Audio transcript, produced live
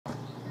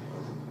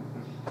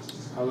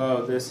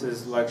Hello, this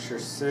is Lecture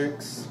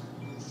 6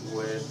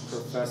 with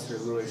Professor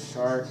Louis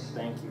Sharp.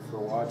 Thank you for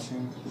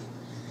watching.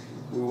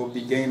 We will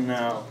begin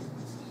now.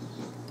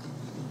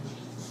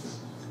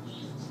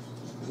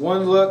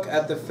 One look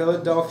at the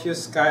Philadelphia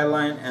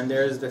skyline and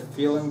there is the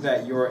feeling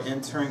that you are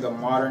entering a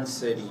modern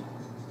city.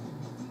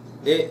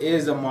 It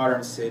is a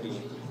modern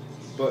city,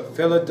 but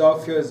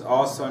Philadelphia is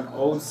also an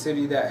old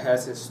city that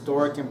has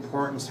historic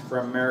importance for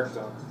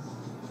America.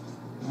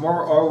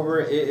 Moreover,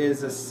 it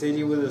is a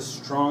city with a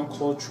strong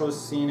cultural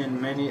scene and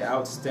many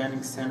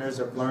outstanding centers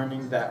of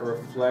learning that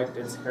reflect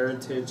its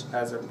heritage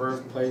as a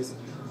birthplace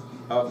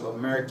of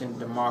American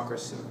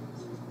democracy.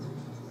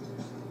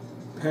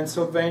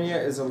 Pennsylvania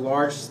is a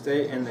large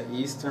state in the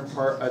eastern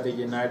part of the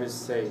United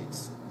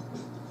States.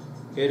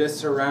 It is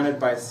surrounded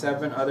by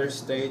 7 other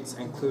states,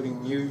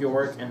 including New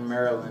York and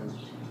Maryland.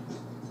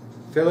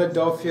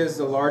 Philadelphia is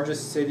the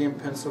largest city in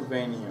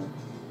Pennsylvania.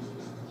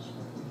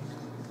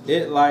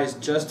 It lies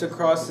just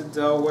across the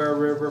Delaware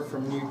River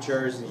from New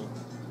Jersey.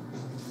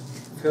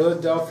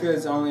 Philadelphia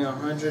is only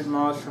 100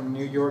 miles from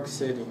New York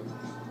City.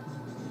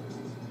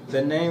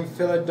 The name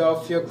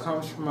Philadelphia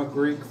comes from a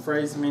Greek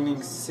phrase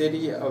meaning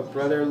city of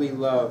brotherly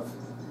love.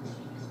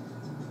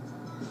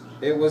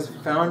 It was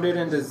founded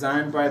and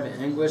designed by the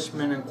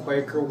Englishman and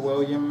Quaker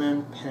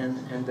William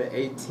Penn in the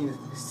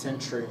 18th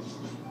century.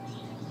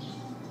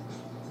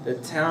 The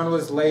town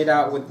was laid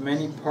out with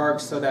many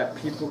parks so that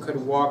people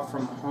could walk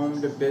from home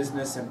to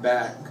business and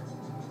back.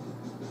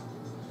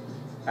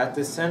 At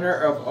the center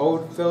of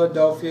Old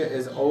Philadelphia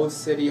is Old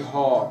City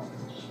Hall,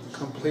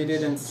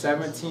 completed in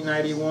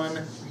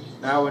 1791,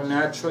 now a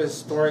Natural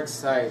Historic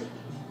Site.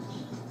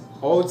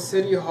 Old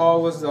City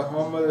Hall was the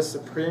home of the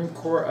Supreme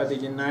Court of the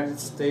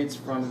United States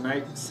from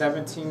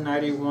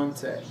 1791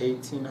 to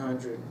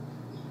 1800.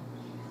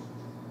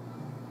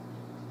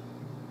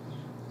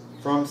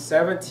 From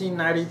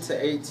 1790 to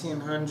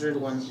 1800,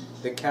 when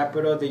the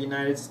capital of the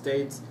United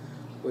States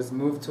was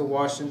moved to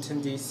Washington,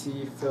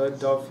 D.C.,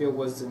 Philadelphia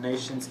was the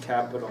nation's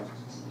capital.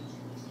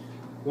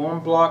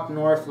 1 block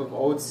north of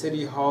Old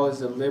City Hall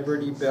is the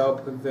Liberty Bell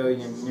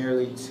Pavilion.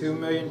 Nearly 2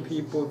 million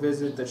people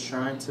visit the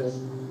Shrine to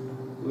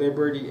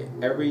Liberty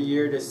every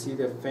year to see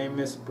the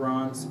famous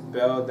bronze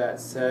bell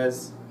that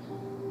says,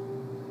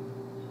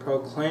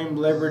 "Proclaim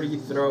liberty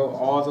through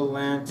all the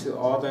land to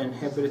all the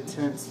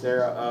inhabitants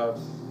thereof."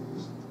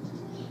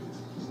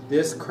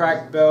 This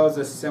cracked bell is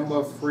a symbol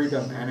of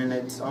freedom, and in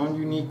its own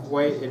unique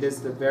way, it is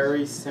the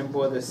very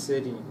symbol of the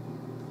city.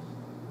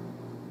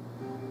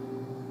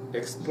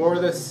 Explore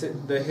the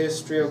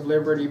history of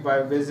liberty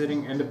by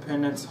visiting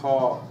Independence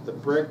Hall. The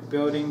brick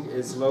building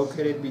is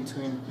located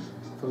between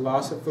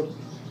Philosophical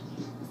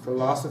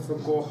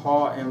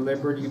Hall and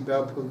Liberty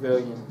Bell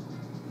Pavilion.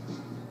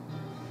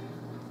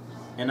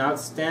 An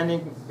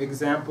outstanding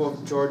example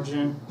of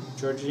Georgian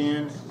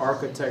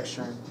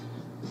architecture.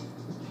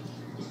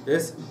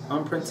 This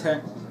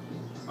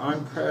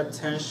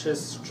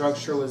unpretentious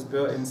structure was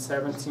built in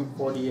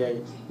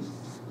 1748.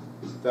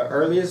 The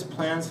earliest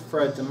plans for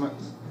a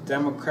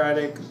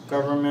democratic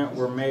government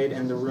were made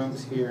in the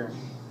rooms here,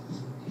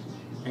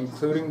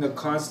 including the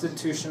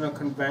Constitutional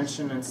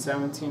Convention in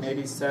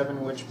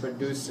 1787, which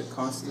produced the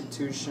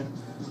Constitution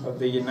of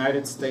the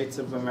United States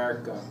of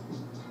America.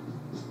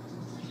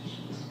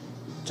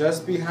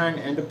 Just behind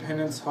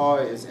Independence Hall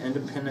is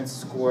Independence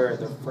Square.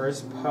 The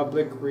first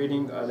public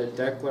reading of the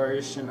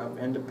Declaration of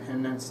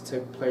Independence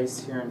took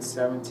place here in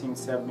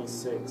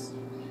 1776.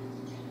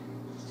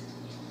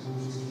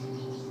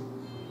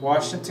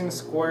 Washington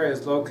Square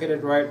is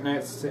located right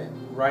next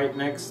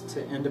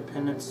to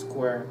Independence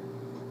Square,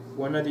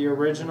 one of the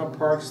original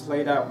parks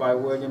laid out by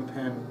William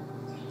Penn.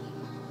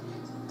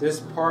 This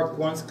park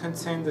once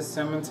contained the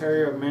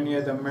cemetery of many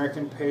of the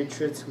American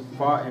patriots who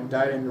fought and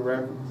died in the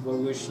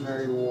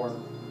Revolutionary War.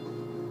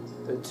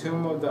 The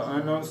tomb of the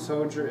unknown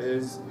soldier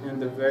is in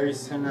the very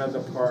center of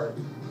the park.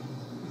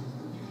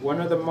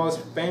 One of the most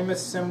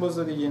famous symbols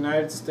of the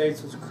United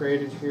States was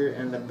created here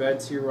in the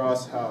Betsy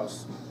Ross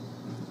House.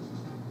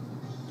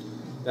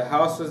 The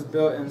house was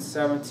built in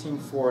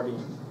 1740.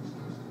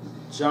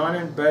 John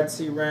and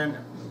Betsy ran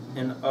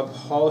an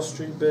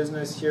upholstery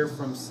business here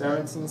from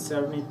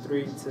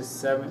 1773 to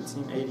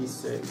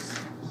 1786.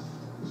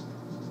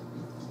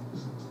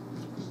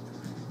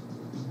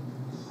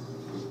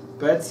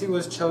 Betsy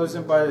was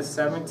chosen by the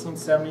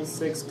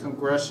 1776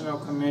 Congressional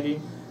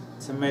Committee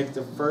to make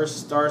the first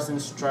Stars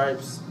and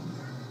Stripes.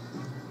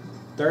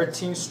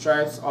 13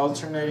 stripes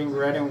alternating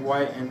red and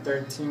white and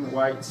 13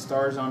 white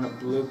stars on a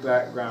blue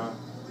background.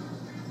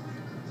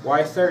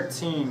 Why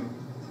 13?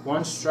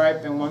 1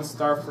 stripe and 1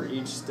 star for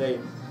each state.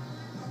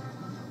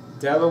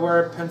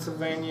 Delaware,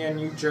 Pennsylvania,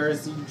 New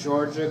Jersey,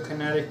 Georgia,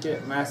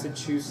 Connecticut,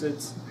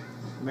 Massachusetts,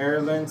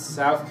 Maryland,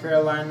 South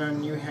Carolina,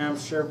 New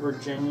Hampshire,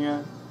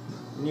 Virginia,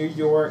 New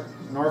York,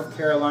 North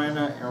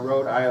Carolina, and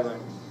Rhode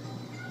Island.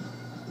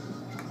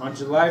 On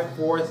July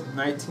 4th,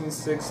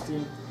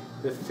 1960,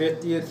 the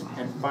 50th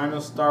and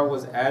final star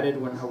was added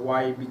when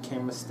Hawaii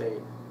became a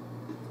state.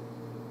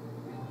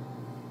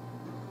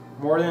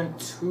 More than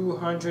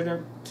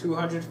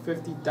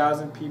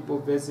 250,000 people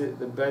visit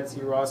the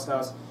Betsy Ross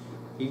House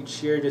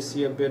each year to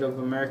see a bit of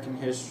American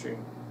history.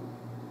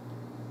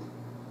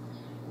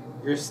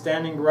 You're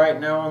standing right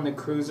now on the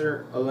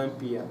cruiser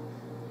Olympia.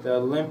 The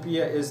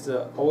Olympia is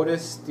the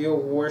oldest steel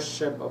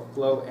warship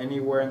afloat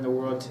anywhere in the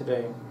world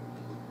today.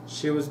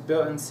 She was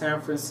built in San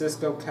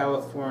Francisco,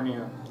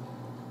 California,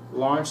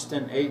 launched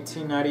in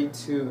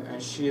 1892,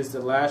 and she is the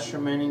last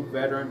remaining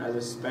veteran of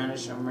the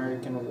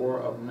Spanish-American War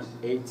of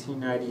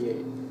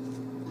 1898.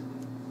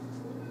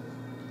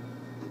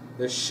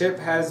 The ship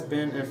has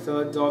been in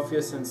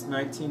Philadelphia since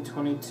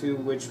 1922,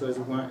 which was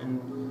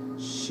when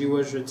she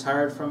was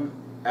retired from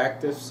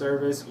active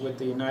service with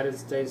the United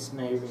States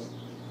Navy.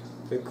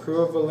 The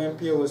crew of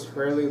Olympia was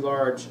fairly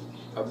large,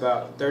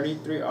 about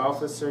 33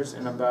 officers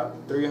and about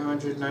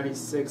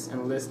 396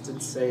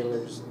 enlisted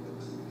sailors.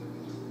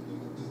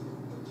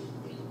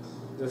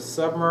 The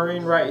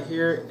submarine right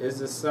here is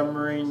the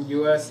submarine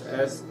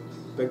USS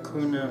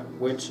Bacuna,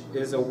 which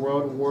is a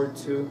World War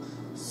II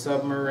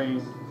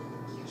submarine.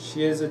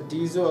 She is a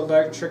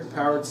diesel-electric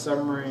powered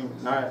submarine,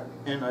 not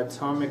an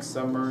atomic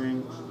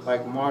submarine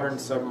like modern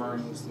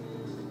submarines.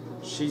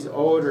 She's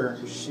older.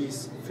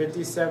 She's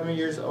 57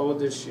 years old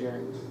this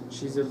year.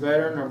 She's a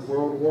veteran of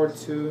World War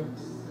II.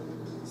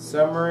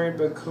 Submarine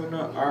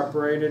Bacuna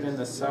operated in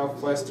the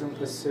southwestern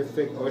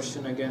Pacific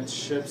Ocean against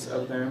ships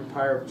of the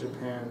Empire of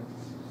Japan.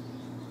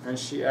 And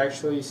she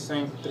actually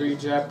sank 3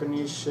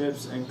 Japanese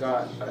ships and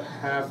got a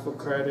half a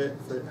credit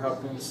for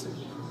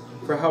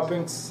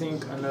helping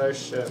sink another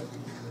ship.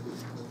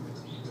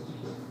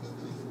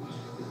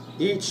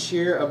 Each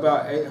year,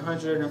 about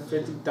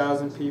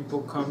 850,000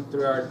 people come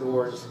through our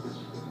doors.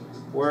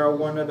 We're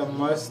one of the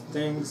must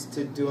things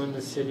to do in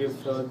the city of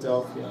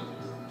Philadelphia.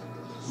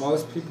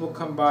 Most people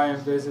come by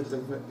and visit the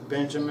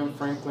Benjamin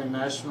Franklin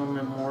National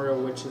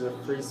Memorial, which is a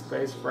free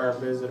space for our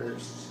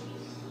visitors.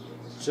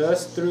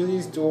 Just through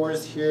these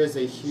doors here is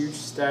a huge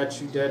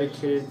statue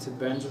dedicated to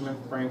Benjamin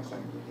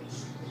Franklin.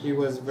 He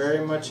was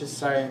very much a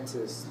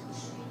scientist.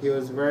 He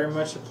was very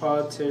much a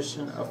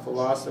politician, a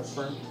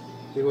philosopher.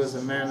 He was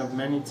a man of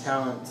many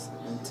talents,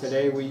 and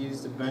today we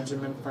use the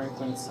Benjamin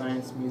Franklin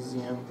Science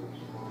Museum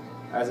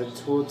as a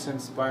tool to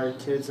inspire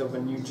kids of a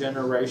new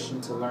generation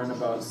to learn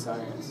about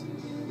science.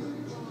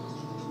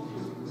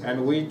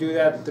 And we do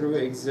that through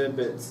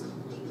exhibits,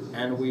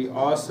 and we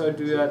also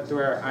do that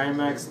through our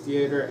IMAX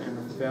Theater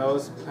and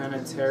Fells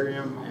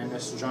Planetarium and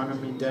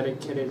Astronomy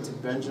dedicated to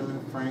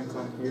Benjamin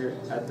Franklin here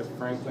at the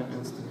Franklin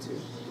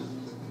Institute.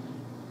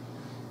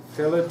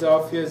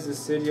 Philadelphia is the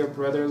city of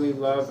brotherly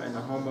love and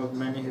the home of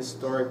many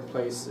historic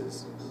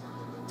places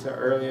to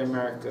early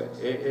America.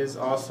 It is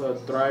also a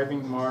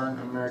thriving modern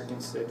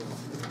American city.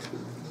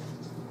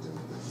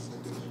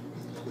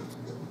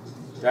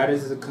 That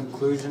is the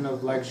conclusion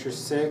of Lecture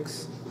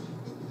 6.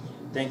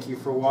 Thank you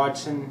for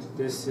watching.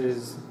 This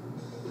is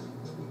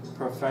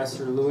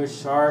Professor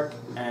Louis Shark,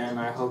 and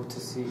I hope to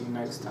see you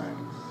next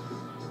time.